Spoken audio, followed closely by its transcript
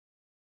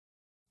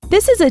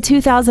This is a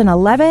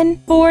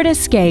 2011 Ford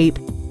Escape.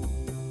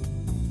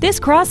 This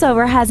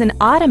crossover has an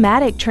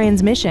automatic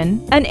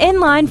transmission, an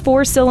inline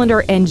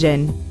 4-cylinder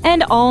engine,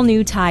 and all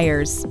new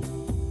tires.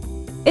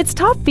 Its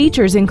top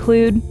features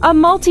include a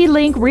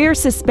multi-link rear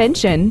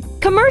suspension,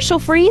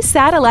 commercial-free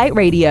satellite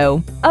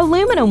radio,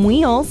 aluminum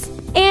wheels,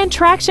 and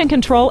traction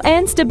control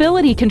and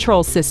stability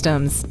control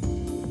systems.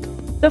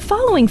 The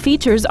following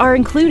features are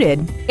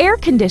included: air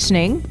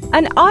conditioning,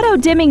 an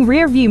auto-dimming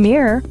rear-view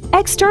mirror,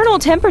 external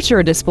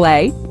temperature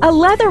display, a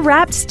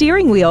leather-wrapped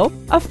steering wheel,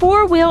 a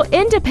 4-wheel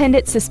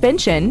independent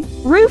suspension,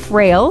 roof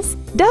rails,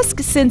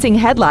 dusk-sensing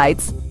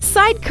headlights,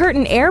 side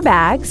curtain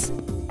airbags,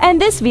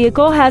 and this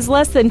vehicle has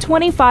less than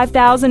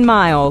 25,000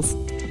 miles.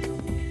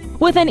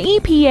 With an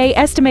EPA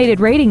estimated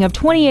rating of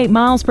 28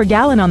 miles per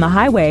gallon on the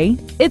highway,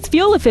 its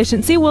fuel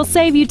efficiency will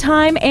save you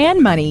time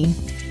and money.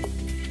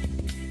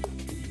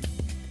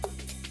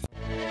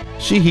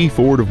 Sheehy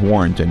Ford of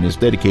Warrenton is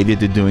dedicated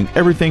to doing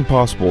everything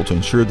possible to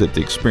ensure that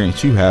the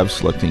experience you have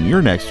selecting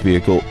your next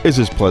vehicle is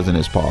as pleasant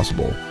as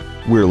possible.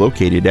 We're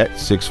located at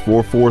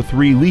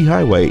 6443 Lee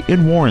Highway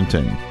in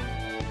Warrenton.